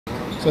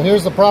So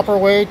here's the proper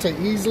way to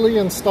easily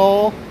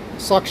install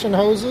suction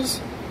hoses.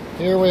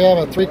 Here we have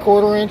a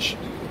 3/4 inch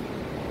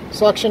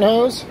suction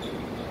hose.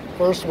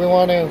 First we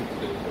want to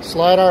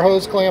slide our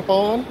hose clamp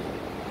on.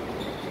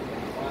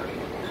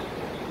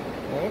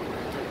 Okay.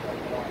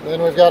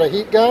 Then we've got a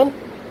heat gun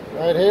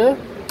right here.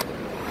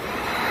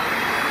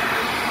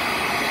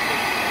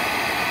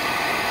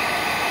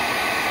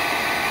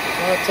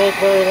 Does not take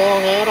very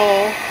long at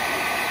all.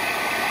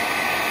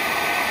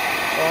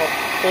 About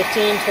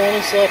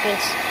 15-20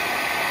 seconds.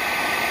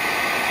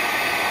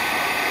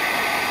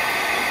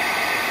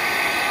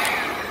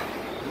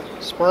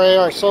 Spray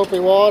our soapy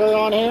water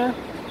on here,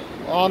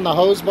 on the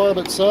hose barb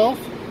itself,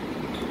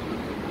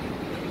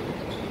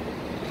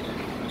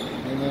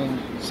 and then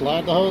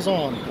slide the hose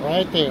on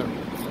right there,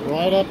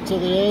 right up to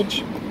the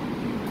edge.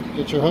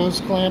 Get your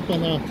hose clamp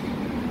in the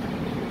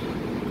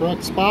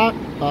correct spot,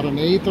 about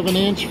 1/8 of an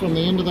inch from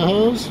the end of the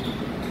hose.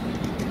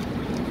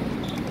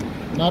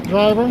 Nut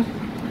driver.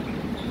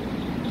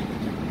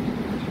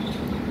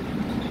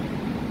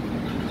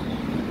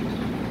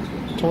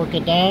 Torque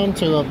it down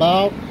to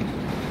about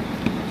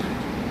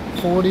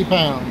 40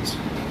 pounds.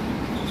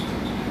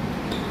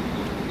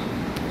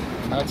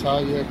 That's how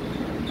you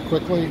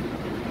quickly,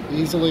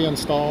 easily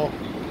install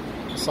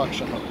a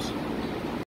suction hose.